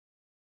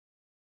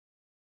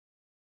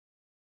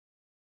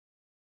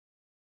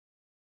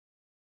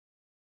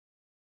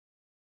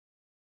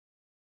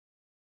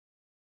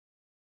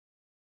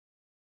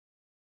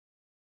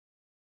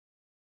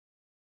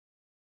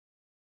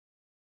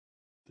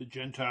The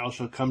Gentiles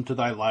shall come to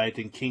thy light,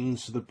 and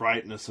kings to the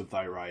brightness of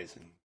thy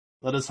rising.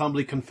 Let us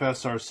humbly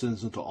confess our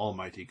sins unto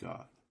Almighty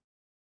God.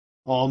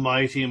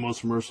 Almighty and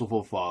most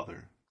merciful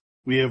Father,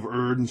 we have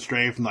erred and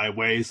strayed from thy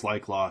ways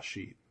like lost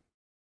sheep.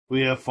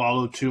 We have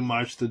followed too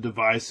much the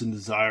device and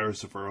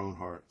desires of our own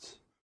hearts.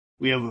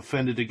 We have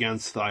offended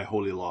against thy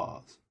holy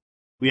laws.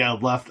 We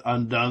have left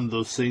undone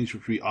those things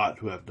which we ought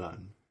to have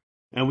done,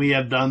 and we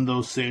have done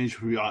those things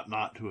which we ought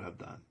not to have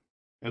done.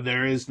 And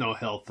there is no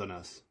health in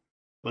us.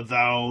 But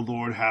thou,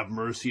 Lord, have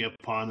mercy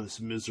upon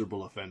us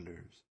miserable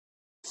offenders.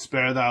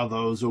 Spare thou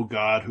those, O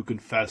God, who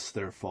confess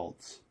their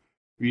faults.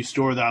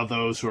 Restore thou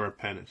those who are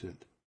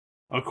penitent,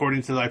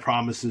 according to thy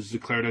promises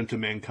declared unto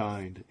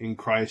mankind, in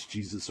Christ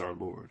Jesus our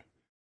Lord.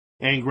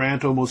 And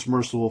grant, O most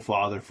merciful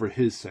Father, for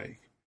his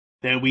sake,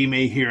 that we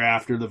may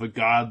hereafter live a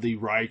godly,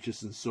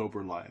 righteous, and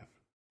sober life,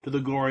 to the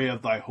glory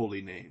of thy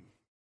holy name.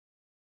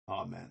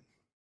 Amen.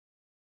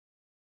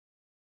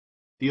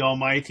 The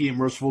Almighty and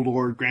merciful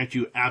Lord grant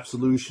you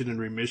absolution and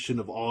remission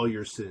of all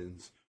your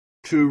sins,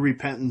 true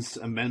repentance,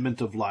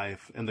 amendment of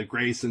life, and the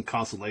grace and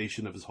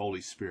consolation of his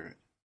Holy Spirit.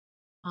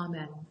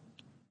 Amen.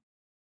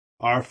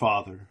 Our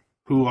Father,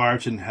 who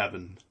art in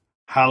heaven,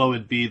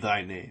 hallowed be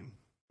thy name.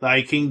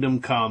 Thy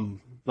kingdom come,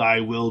 thy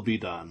will be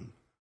done,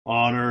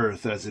 on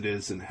earth as it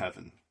is in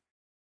heaven.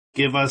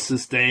 Give us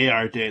this day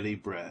our daily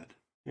bread,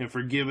 and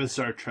forgive us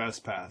our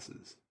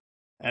trespasses,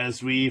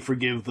 as we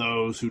forgive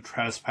those who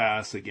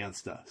trespass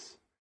against us.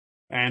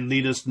 And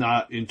lead us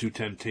not into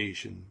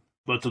temptation,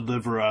 but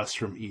deliver us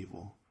from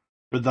evil.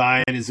 For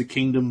thine is the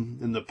kingdom,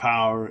 and the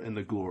power, and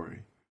the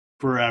glory,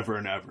 forever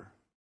and ever.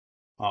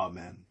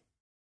 Amen.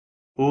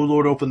 O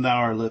Lord, open thou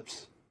our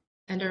lips,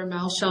 and our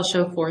mouth shall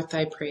show forth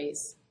thy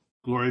praise.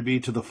 Glory be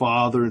to the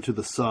Father, and to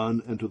the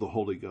Son, and to the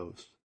Holy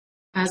Ghost.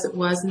 As it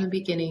was in the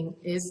beginning,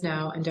 is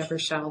now, and ever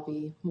shall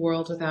be,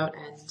 world without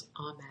end.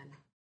 Amen.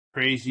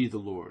 Praise ye the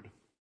Lord.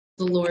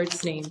 The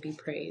Lord's name be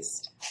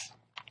praised.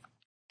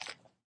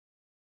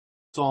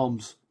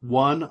 Psalms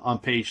 1 on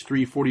page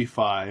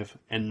 345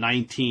 and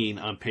 19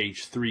 on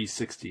page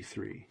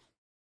 363.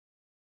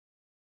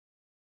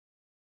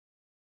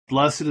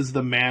 Blessed is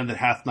the man that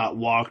hath not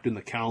walked in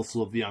the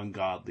counsel of the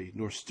ungodly,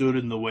 nor stood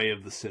in the way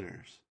of the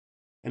sinners,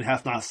 and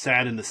hath not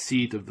sat in the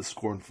seat of the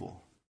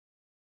scornful.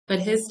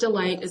 But his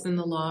delight is in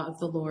the law of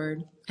the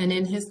Lord, and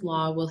in his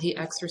law will he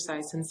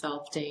exercise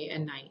himself day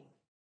and night.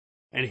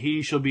 And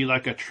he shall be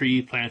like a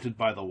tree planted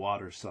by the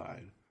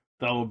waterside,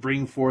 that will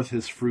bring forth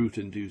his fruit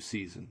in due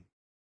season.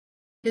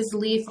 His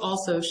leaf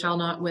also shall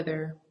not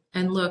wither,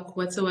 and look,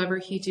 whatsoever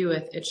he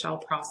doeth, it shall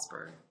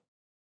prosper.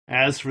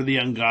 As for the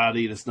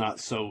ungodly, it is not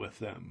so with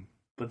them,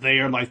 but they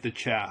are like the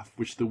chaff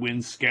which the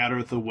wind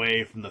scattereth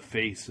away from the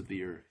face of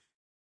the earth.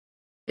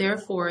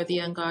 Therefore the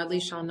ungodly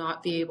shall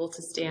not be able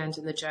to stand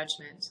in the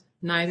judgment,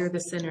 neither the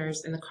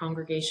sinners in the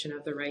congregation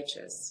of the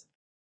righteous.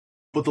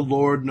 But the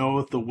Lord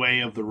knoweth the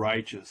way of the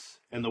righteous,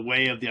 and the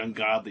way of the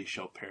ungodly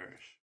shall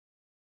perish.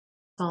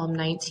 Psalm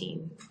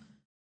 19.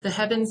 The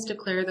heavens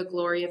declare the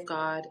glory of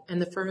God, and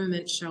the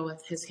firmament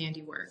showeth his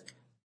handiwork.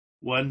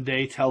 One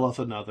day telleth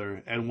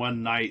another, and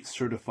one night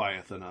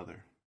certifieth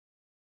another.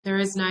 There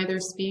is neither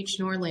speech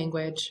nor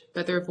language,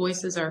 but their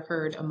voices are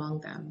heard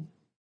among them.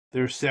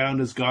 Their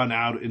sound is gone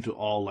out into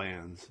all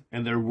lands,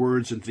 and their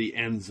words into the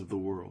ends of the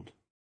world.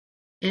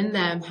 In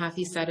them hath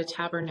he set a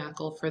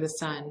tabernacle for the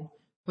sun,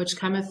 which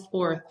cometh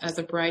forth as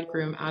a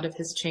bridegroom out of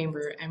his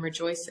chamber, and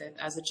rejoiceth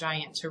as a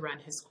giant to run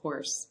his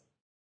course.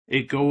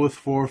 It goeth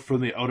forth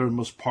from the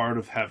outermost part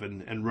of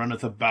heaven, and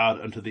runneth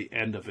about unto the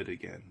end of it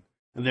again,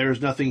 and there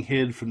is nothing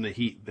hid from the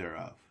heat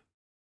thereof.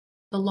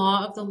 The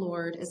law of the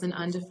Lord is an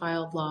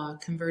undefiled law,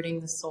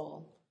 converting the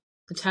soul.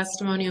 The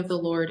testimony of the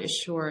Lord is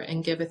sure,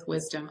 and giveth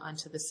wisdom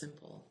unto the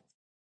simple.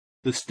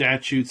 The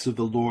statutes of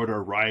the Lord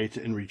are right,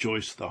 and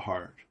rejoice the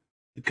heart.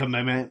 The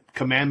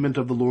commandment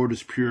of the Lord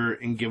is pure,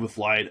 and giveth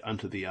light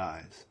unto the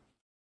eyes.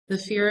 The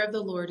fear of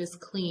the Lord is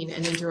clean,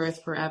 and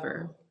endureth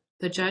forever.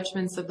 The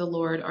judgments of the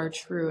Lord are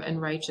true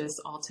and righteous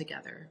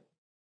altogether.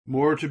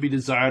 More to be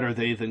desired are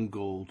they than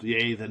gold,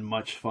 yea, than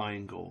much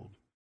fine gold.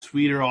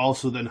 Sweeter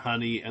also than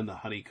honey and the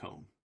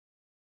honeycomb.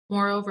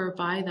 Moreover,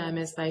 by them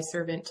is thy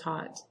servant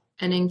taught,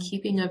 and in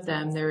keeping of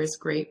them there is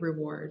great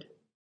reward.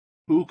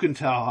 Who can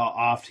tell how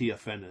oft he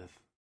offendeth?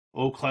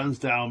 O cleanse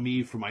thou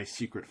me from my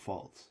secret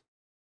faults.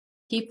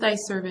 Keep thy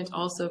servant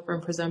also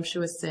from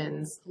presumptuous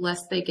sins,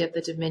 lest they get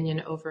the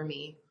dominion over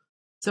me.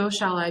 So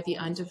shall I be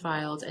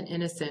undefiled and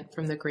innocent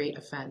from the great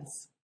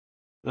offense.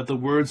 Let the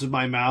words of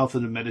my mouth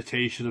and the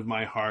meditation of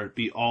my heart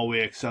be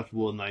always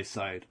acceptable in thy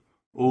sight,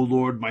 O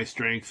Lord, my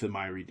strength and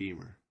my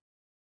Redeemer.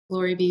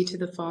 Glory be to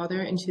the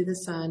Father, and to the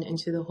Son, and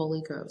to the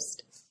Holy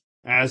Ghost.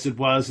 As it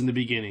was in the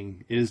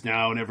beginning, is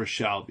now, and ever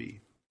shall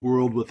be,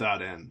 world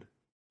without end.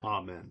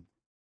 Amen.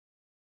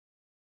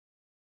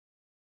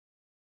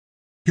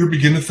 Here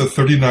beginneth the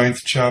 39th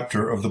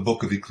chapter of the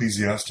book of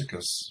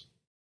Ecclesiasticus.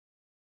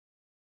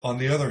 On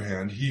the other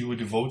hand, he who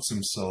devotes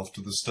himself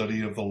to the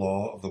study of the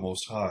law of the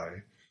Most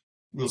High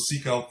will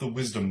seek out the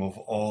wisdom of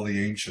all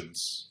the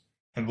ancients,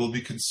 and will be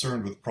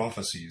concerned with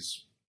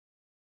prophecies.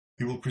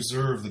 He will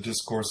preserve the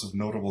discourse of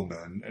notable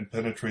men and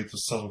penetrate the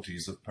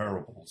subtleties of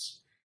parables.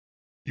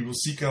 He will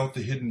seek out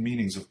the hidden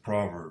meanings of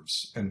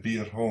proverbs and be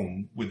at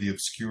home with the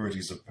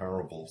obscurities of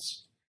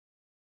parables.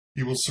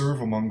 He will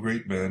serve among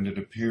great men and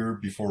appear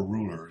before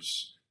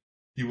rulers.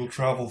 He will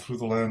travel through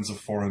the lands of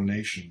foreign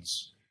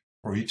nations,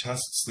 for he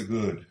tests the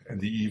good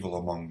and the evil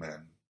among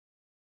men.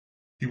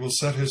 He will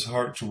set his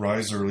heart to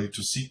rise early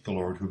to seek the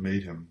Lord who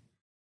made him,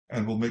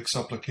 and will make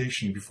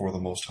supplication before the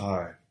Most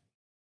High.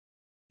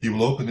 He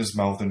will open his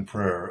mouth in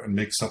prayer and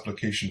make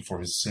supplication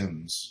for his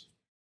sins.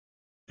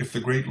 If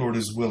the great Lord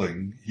is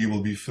willing, he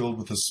will be filled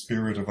with a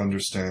spirit of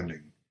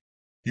understanding.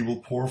 He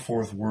will pour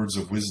forth words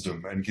of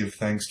wisdom and give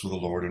thanks to the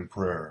Lord in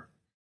prayer.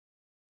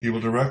 He will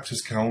direct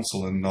his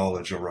counsel and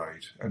knowledge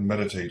aright and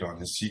meditate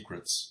on his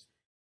secrets.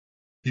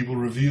 He will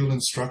reveal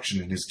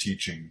instruction in his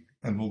teaching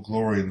and will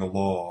glory in the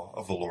law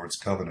of the Lord's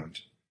covenant.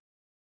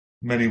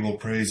 Many will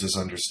praise his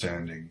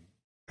understanding,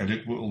 and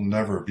it will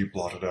never be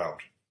blotted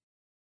out.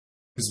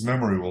 His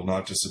memory will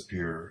not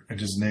disappear, and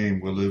his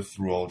name will live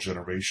through all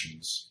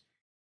generations.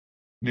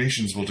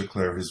 Nations will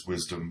declare his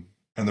wisdom,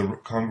 and the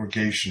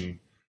congregation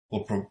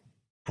will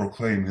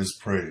proclaim his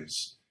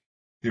praise.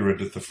 Here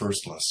endeth the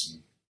first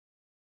lesson.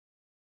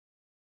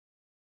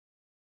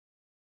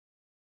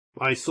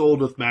 My soul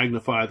doth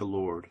magnify the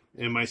Lord,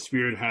 and my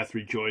spirit hath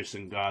rejoiced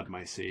in God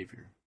my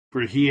Saviour.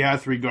 For he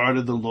hath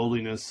regarded the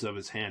lowliness of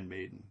his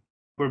handmaiden.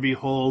 For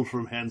behold,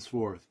 from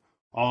henceforth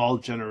all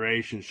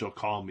generations shall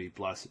call me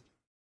blessed.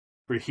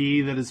 For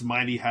he that is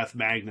mighty hath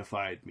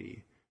magnified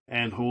me,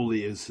 and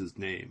holy is his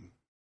name.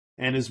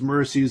 And his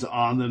mercies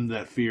on them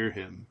that fear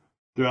him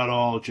throughout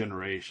all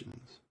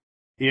generations.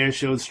 He has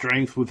showed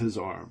strength with his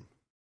arm.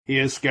 He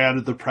has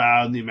scattered the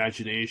proud in the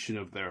imagination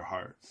of their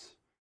hearts.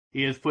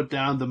 He hath put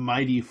down the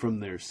mighty from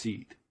their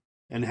seat,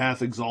 and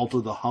hath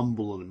exalted the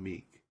humble and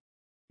meek.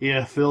 He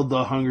hath filled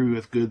the hungry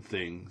with good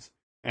things,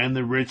 and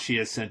the rich he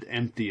hath sent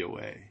empty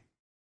away.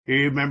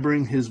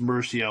 Remembering his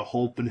mercy and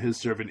hope in his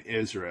servant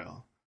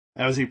Israel,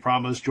 as he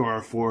promised to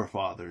our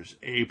forefathers,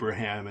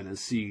 Abraham and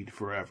his seed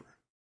forever.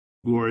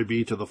 Glory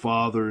be to the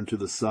Father, and to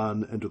the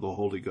Son, and to the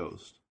Holy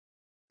Ghost,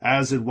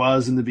 as it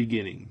was in the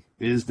beginning,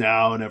 is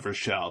now, and ever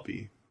shall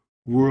be,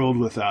 world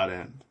without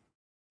end.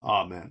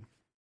 Amen.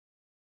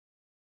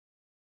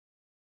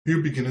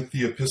 Here beginneth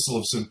the epistle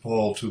of St.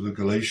 Paul to the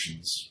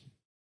Galatians.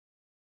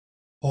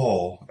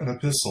 Paul, an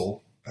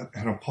epistle,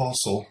 an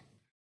apostle,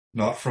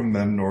 not from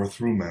men nor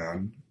through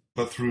man,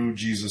 but through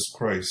Jesus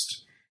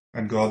Christ,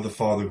 and God the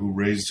Father who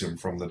raised him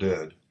from the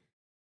dead,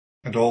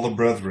 and all the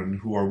brethren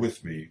who are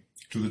with me,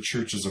 to the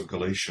churches of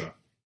Galatia.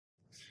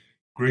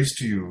 Grace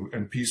to you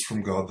and peace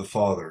from God the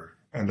Father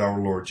and our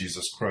Lord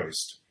Jesus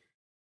Christ,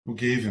 who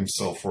gave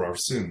himself for our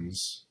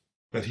sins,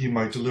 that he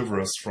might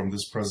deliver us from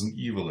this present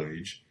evil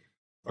age,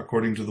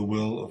 according to the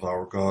will of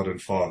our God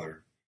and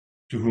Father,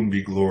 to whom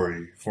be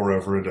glory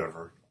forever and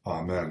ever.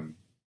 Amen.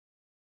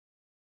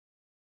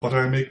 But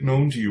I make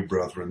known to you,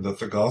 brethren, that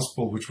the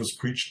gospel which was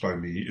preached by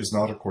me is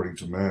not according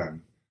to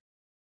man.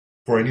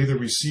 For I neither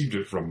received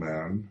it from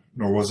man,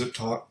 nor was it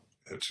taught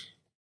it,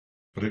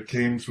 but it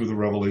came through the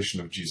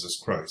revelation of Jesus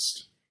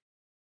Christ.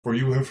 For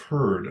you have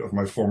heard of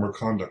my former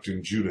conduct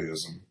in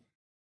Judaism,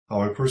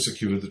 how I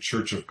persecuted the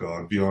church of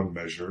God beyond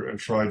measure and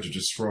tried to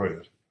destroy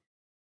it.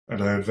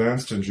 And I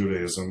advanced in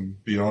Judaism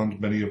beyond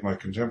many of my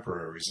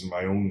contemporaries in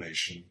my own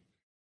nation,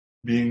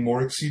 being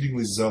more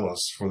exceedingly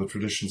zealous for the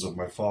traditions of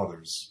my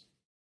fathers.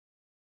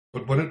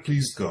 But when it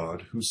pleased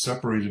God, who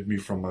separated me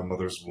from my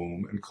mother's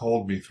womb and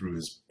called me through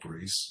his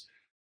grace,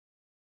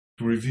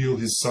 to reveal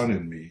his Son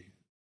in me,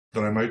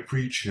 that I might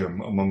preach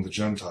him among the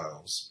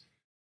Gentiles,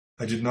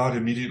 I did not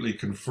immediately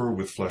confer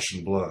with flesh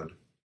and blood,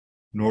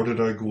 nor did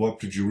I go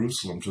up to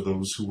Jerusalem to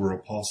those who were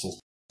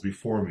apostles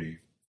before me,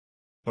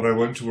 but I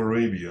went to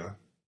Arabia,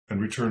 and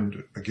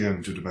returned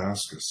again to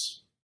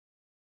Damascus.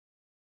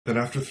 Then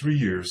after 3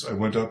 years I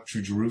went up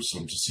to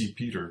Jerusalem to see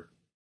Peter,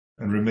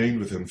 and remained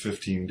with him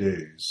 15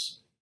 days.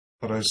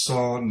 But I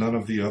saw none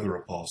of the other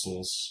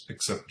apostles,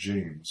 except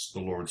James,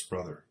 the Lord's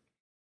brother.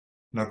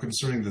 Now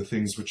concerning the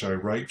things which I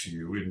write to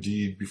you,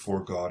 indeed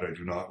before God I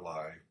do not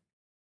lie.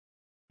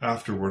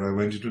 Afterward I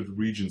went into the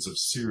regions of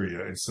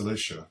Syria and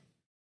Cilicia,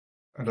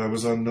 and I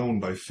was unknown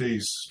by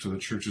face to the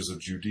churches of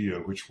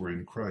Judea which were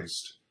in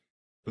Christ,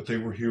 but they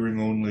were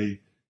hearing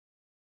only,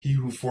 "He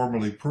who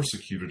formerly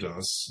persecuted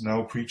us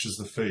now preaches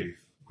the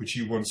faith which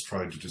he once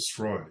tried to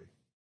destroy."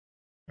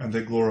 And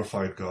they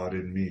glorified God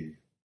in me.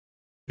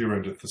 Here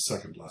endeth the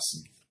second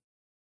lesson.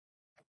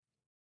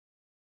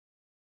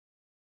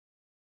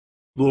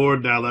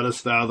 Lord, now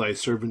lettest thou thy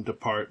servant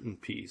depart in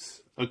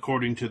peace,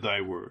 according to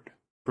thy word.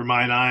 For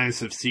mine eyes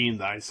have seen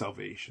thy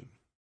salvation,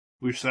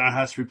 which thou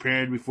hast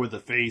prepared before the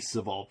face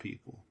of all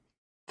people,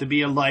 to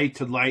be a light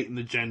to lighten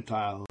the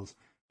Gentiles,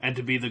 and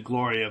to be the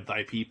glory of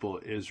thy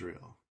people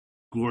Israel.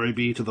 Glory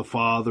be to the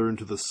Father, and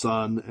to the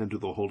Son, and to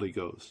the Holy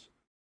Ghost,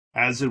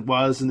 as it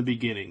was in the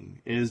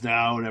beginning, is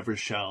now, and ever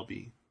shall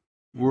be,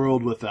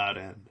 world without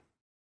end.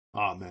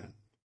 Amen.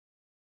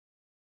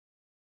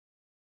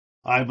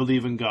 I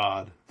believe in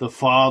God, the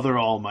Father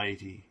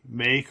Almighty,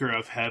 maker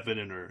of heaven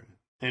and earth.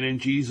 and in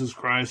Jesus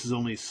Christ, his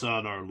only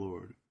Son, our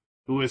Lord,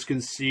 who was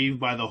conceived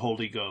by the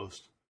Holy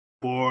Ghost,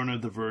 born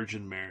of the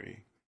Virgin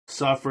Mary,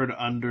 suffered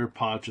under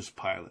Pontius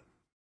Pilate,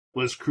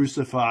 was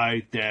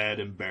crucified, dead,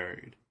 and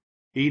buried.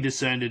 He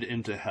descended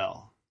into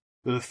hell.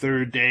 The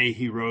third day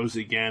he rose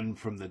again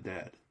from the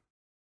dead.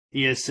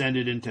 He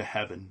ascended into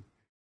heaven,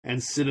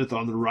 and sitteth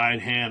on the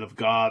right hand of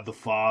God the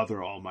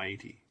Father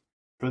Almighty.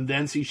 From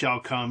thence he shall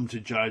come to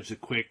judge the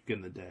quick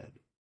and the dead.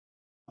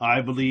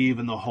 I believe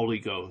in the Holy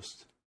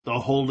Ghost, the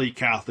holy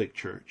Catholic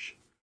Church,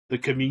 the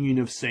communion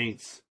of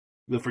saints,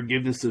 the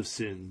forgiveness of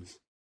sins,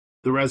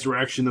 the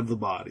resurrection of the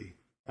body,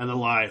 and the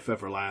life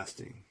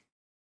everlasting.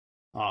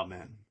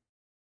 Amen.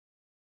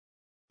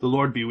 The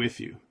Lord be with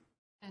you.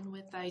 And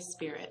with thy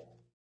spirit.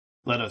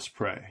 Let us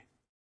pray.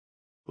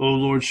 O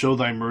Lord, show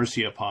thy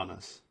mercy upon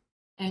us.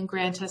 And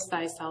grant us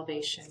thy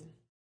salvation.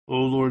 O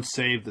Lord,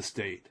 save the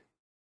state.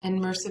 And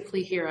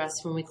mercifully hear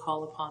us when we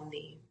call upon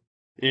thee.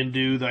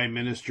 Endue thy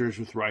ministers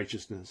with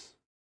righteousness.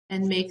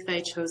 And make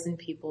thy chosen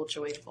people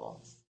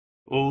joyful.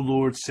 O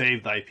Lord,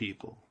 save thy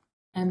people.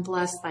 And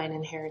bless thine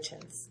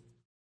inheritance.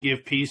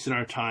 Give peace in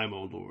our time,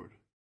 O Lord.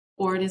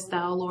 For it is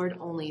thou, Lord,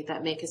 only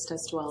that makest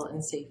us dwell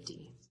in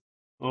safety.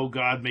 O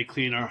God, may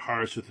clean our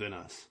hearts within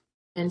us.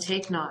 And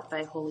take not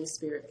thy Holy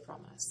Spirit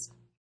from us.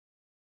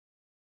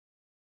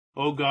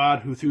 O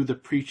God, who through the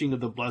preaching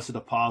of the blessed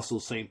apostle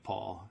St.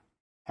 Paul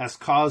hast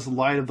caused the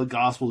light of the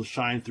gospel to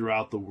shine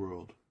throughout the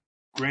world,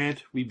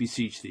 grant, we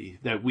beseech thee,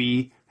 that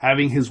we,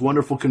 having his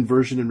wonderful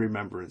conversion in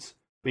remembrance,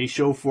 may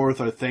show forth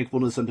our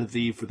thankfulness unto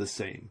thee for the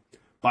same,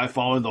 by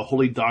following the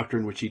holy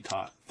doctrine which he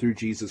taught, through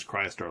Jesus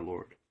Christ our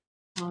Lord.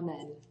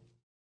 Amen.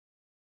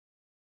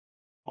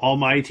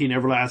 Almighty and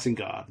everlasting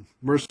God,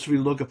 mercifully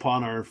look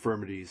upon our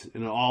infirmities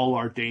and all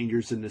our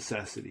dangers and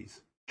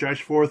necessities.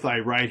 Stretch forth thy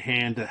right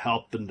hand to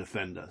help and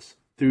defend us,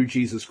 through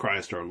Jesus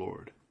Christ our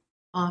Lord.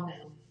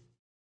 Amen.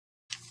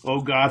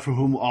 O God, from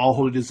whom all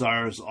holy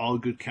desires, all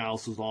good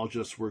counsels, and all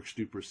just works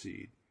do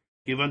proceed,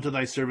 give unto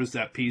thy servants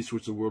that peace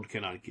which the world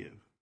cannot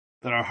give,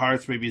 that our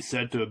hearts may be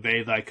said to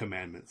obey thy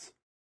commandments,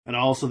 and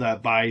also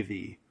that by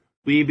thee,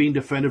 we, being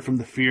defended from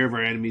the fear of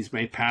our enemies,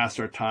 may pass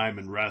our time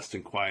in rest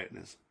and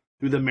quietness,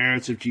 through the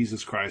merits of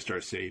Jesus Christ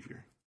our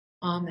Savior.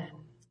 Amen.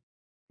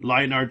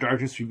 Lighten our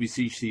darkness, we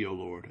beseech thee, O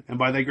Lord, and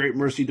by thy great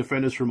mercy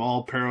defend us from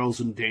all perils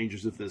and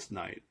dangers of this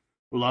night,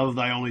 for love of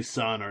thy only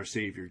Son, our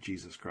Savior,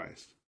 Jesus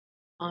Christ.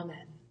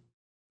 Amen.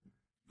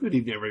 Good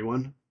evening,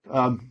 everyone.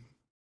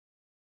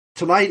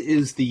 Tonight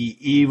is the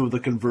eve of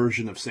the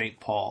conversion of St.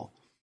 Paul,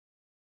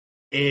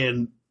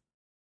 and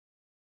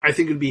I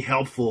think it would be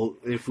helpful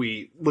if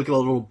we look at a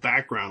little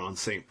background on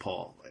St.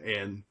 Paul.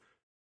 And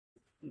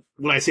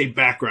when I say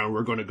background,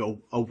 we're going to go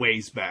a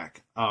ways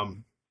back.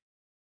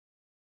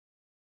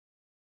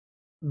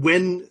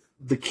 When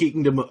the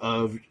kingdom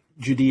of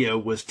Judea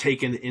was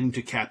taken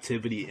into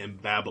captivity in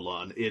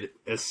Babylon, it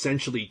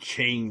essentially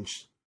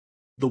changed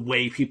the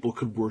way people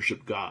could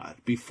worship God.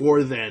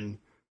 Before then,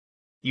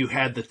 you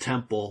had the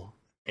temple,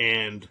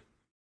 and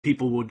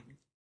people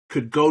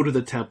could go to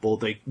the temple.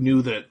 They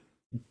knew that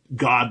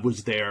God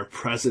was there,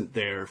 present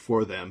there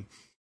for them,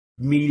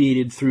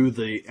 mediated through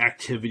the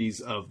activities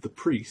of the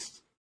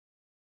priests.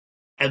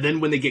 And then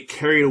when they get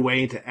carried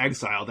away into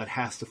exile, that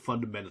has to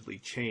fundamentally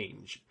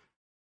change.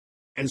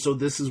 And so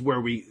this is where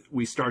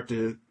we start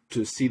to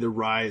see the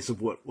rise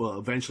of what will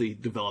eventually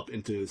develop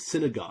into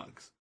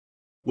synagogues,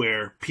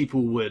 where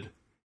people would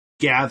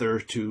gather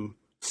to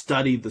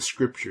study the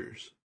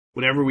scriptures.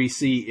 Whenever we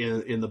see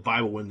in the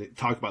Bible, when they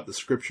talk about the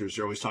scriptures,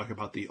 they're always talking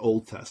about the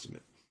Old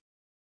Testament.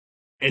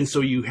 And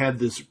so you had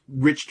this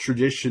rich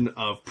tradition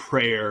of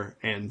prayer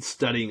and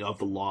studying of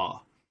the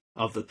law,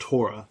 of the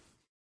Torah,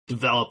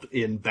 developed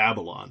in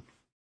Babylon.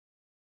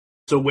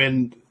 So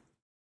when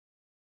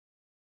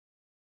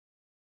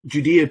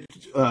Judea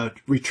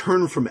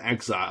returned from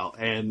exile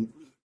and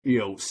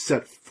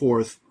set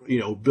forth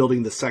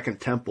building the second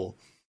temple,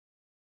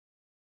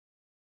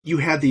 you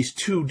had these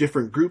two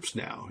different groups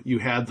now. You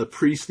had the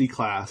priestly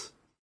class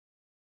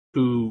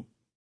who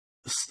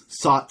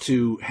sought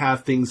to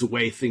have things the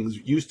way things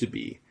used to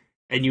be,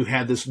 and you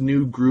had this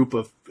new group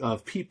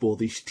of people,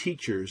 these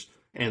teachers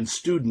and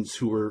students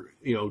who were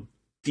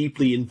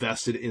deeply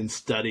invested in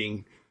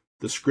studying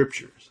the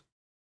scriptures.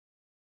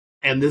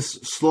 And this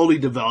slowly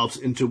develops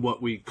into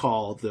what we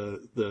call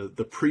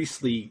the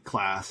priestly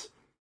class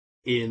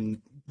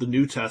in the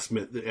New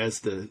Testament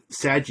as the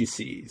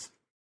Sadducees,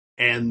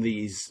 and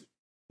these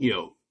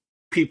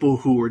people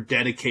who were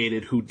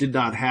dedicated, who did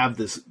not have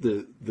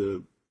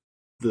the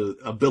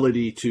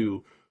ability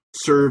to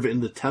serve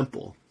in the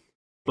temple,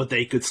 but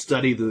they could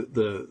study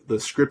the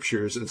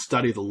scriptures and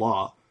study the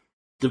law,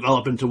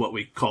 develop into what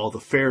we call the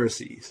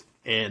Pharisees.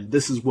 And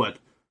this is what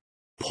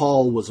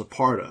Paul was a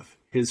part of.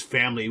 His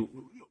family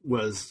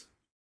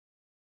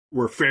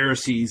were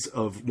Pharisees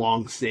of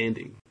long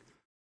standing,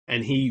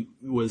 and he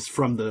was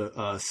from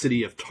the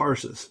city of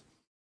Tarsus,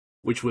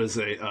 which was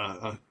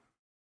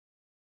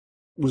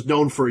was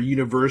known for a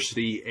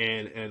university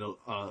and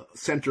a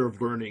center of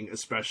learning,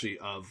 especially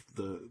of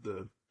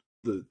the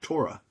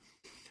Torah.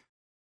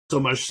 So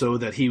much so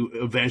that he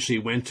eventually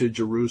went to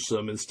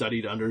Jerusalem and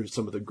studied under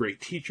some of the great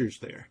teachers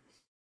there.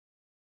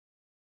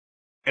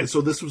 And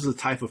so this was the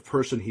type of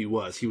person he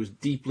was. He was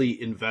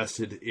deeply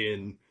invested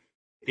in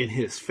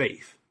his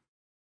faith.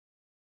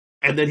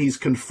 And then he's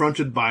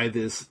confronted by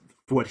this,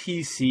 what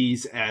he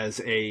sees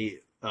as a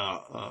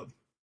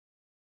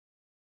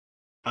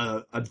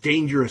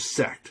dangerous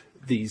sect,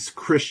 these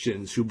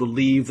Christians who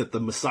believe that the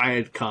Messiah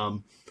had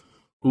come,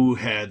 who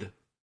had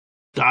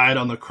died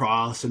on the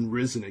cross and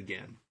risen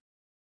again.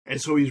 And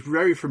so he's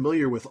very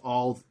familiar with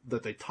all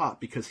that they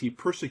taught because he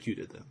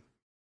persecuted them.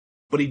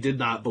 But he did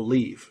not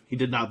believe. He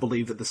did not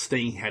believe that this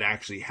thing had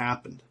actually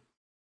happened.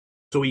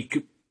 So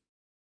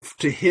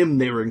to him,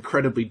 they were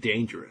incredibly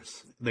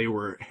dangerous. They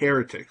were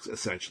heretics,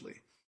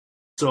 essentially.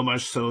 So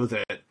much so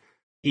that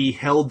he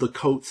held the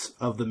coats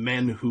of the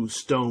men who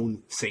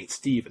stoned St.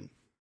 Stephen,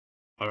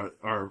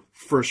 our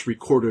first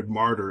recorded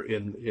martyr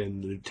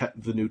in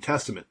the New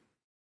Testament.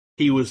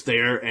 He was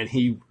there, and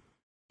he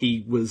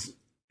was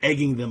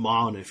egging them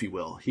on, if you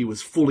will. He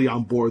was fully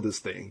on board this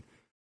thing.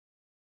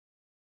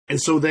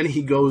 And so then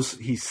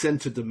he's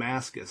sent to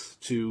Damascus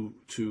to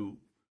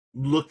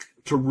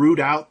root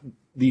out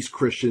these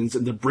Christians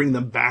and to bring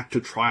them back to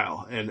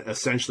trial and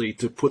essentially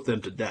to put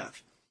them to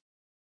death.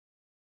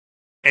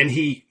 And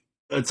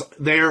it's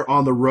there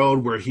on the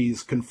road where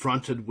he's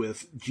confronted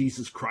with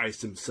Jesus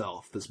Christ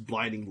himself, this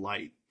blinding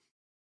light.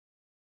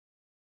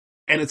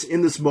 And it's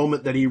in this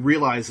moment that he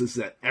realizes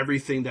that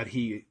everything that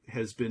he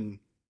has been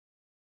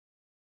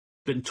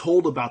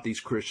told about these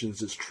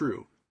Christians is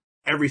true.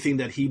 Everything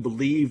that he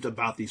believed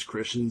about these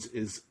Christians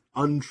is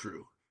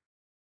untrue.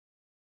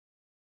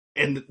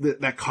 And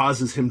that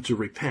causes him to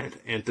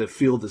repent and to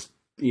feel this,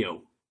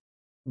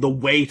 the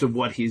weight of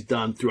what he's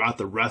done throughout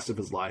the rest of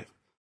his life.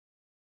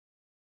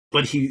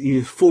 But he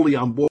is fully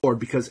on board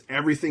because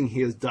everything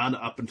he has done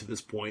up until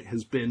this point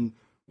has been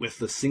with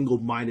the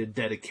single-minded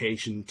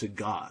dedication to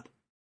God.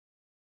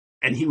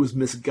 And he was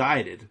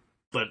misguided,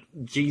 but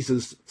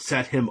Jesus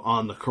set him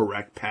on the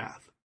correct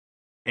path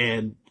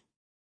and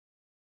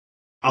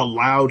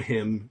allowed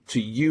him to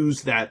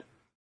use that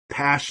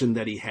passion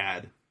that he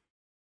had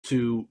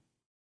to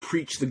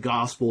preach the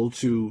gospel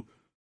to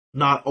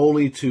not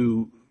only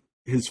to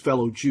his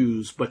fellow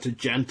Jews, but to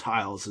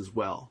Gentiles as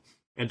well,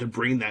 and to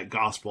bring that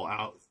gospel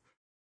out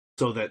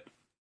so that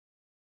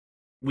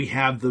we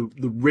have the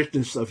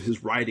richness of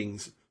his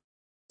writings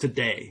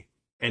today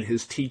and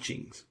his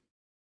teachings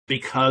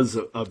because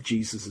of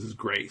Jesus'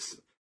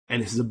 grace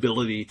and his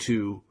ability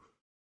to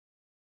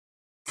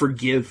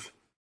forgive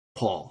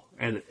Paul.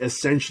 And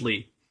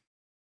essentially,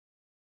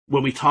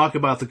 when we talk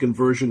about the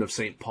conversion of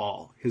St.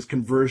 Paul, his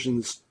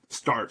conversion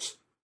starts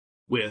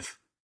with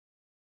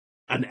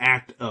an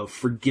act of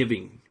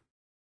forgiving.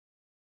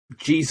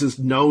 Jesus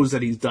knows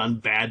that he's done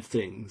bad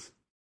things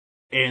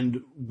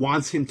and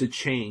wants him to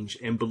change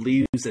and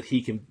believes that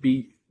he can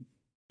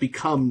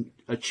become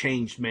a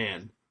changed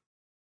man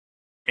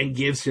and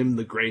gives him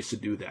the grace to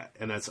do that.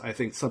 And that's, I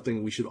think,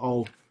 something we should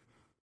all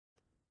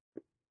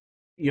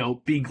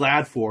be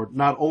glad for,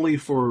 not only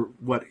for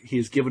what he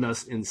has given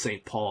us in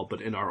St. Paul,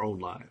 but in our own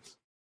lives.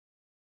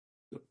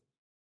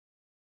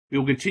 We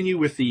will continue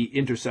with the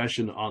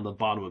intercession on the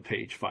bottom of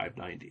page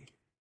 590.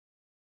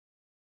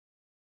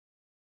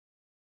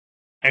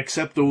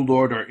 Accept, O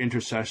Lord, our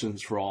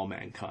intercessions for all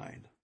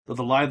mankind, that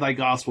the light of thy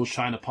gospel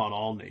shine upon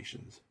all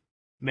nations.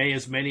 May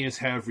as many as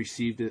have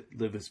received it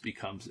live as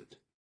becomes it.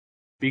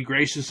 Be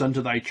gracious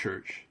unto thy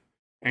church,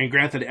 and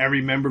grant that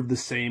every member of the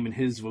same in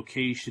his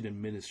vocation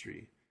and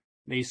ministry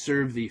may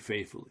serve thee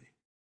faithfully.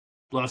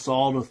 Bless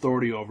all in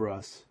authority over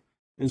us,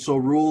 and so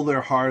rule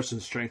their hearts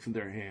and strengthen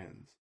their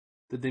hands,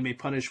 that they may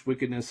punish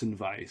wickedness and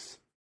vice,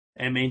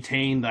 and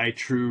maintain thy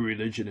true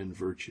religion and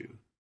virtue.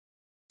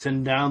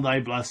 Send down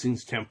thy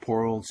blessings,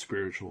 temporal and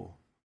spiritual,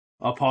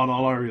 upon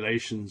all our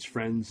relations,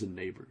 friends, and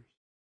neighbors.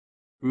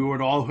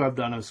 Reward all who have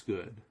done us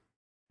good,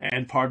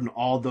 and pardon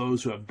all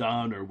those who have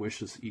done or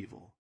wish us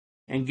evil,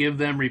 and give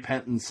them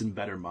repentance and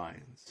better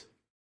minds.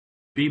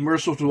 Be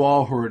merciful to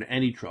all who are in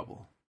any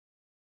trouble.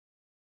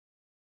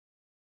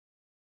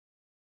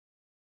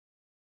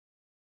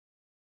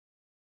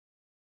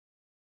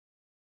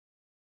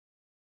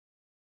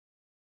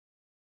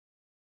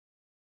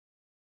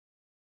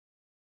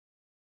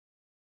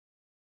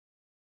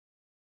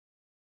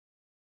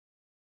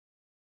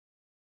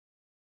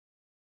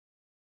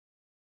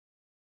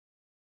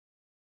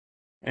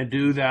 And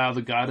do thou,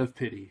 the God of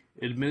pity,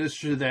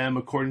 administer to them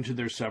according to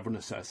their several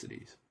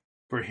necessities,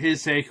 for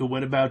his sake who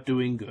went about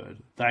doing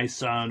good, thy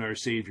Son, our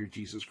Savior,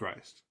 Jesus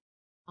Christ.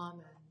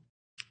 Amen.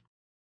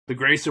 The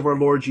grace of our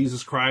Lord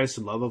Jesus Christ,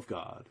 and love of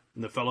God,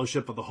 and the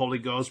fellowship of the Holy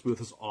Ghost be with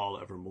us all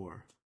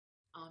evermore.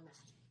 Amen.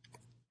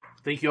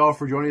 Thank you all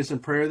for joining us in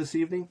prayer this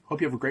evening.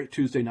 Hope you have a great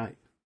Tuesday night.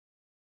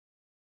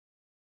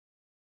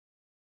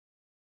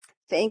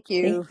 Thank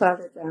you. Thanks,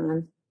 Father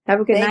John.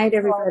 Have a good Thank night,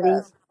 you for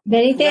everybody.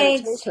 Many the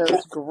thanks. meditation. It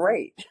was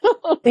great.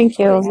 Thank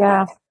you.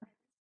 Yeah.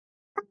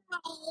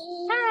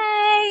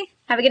 Hi.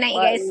 Have a good night,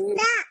 you guys.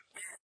 Bye.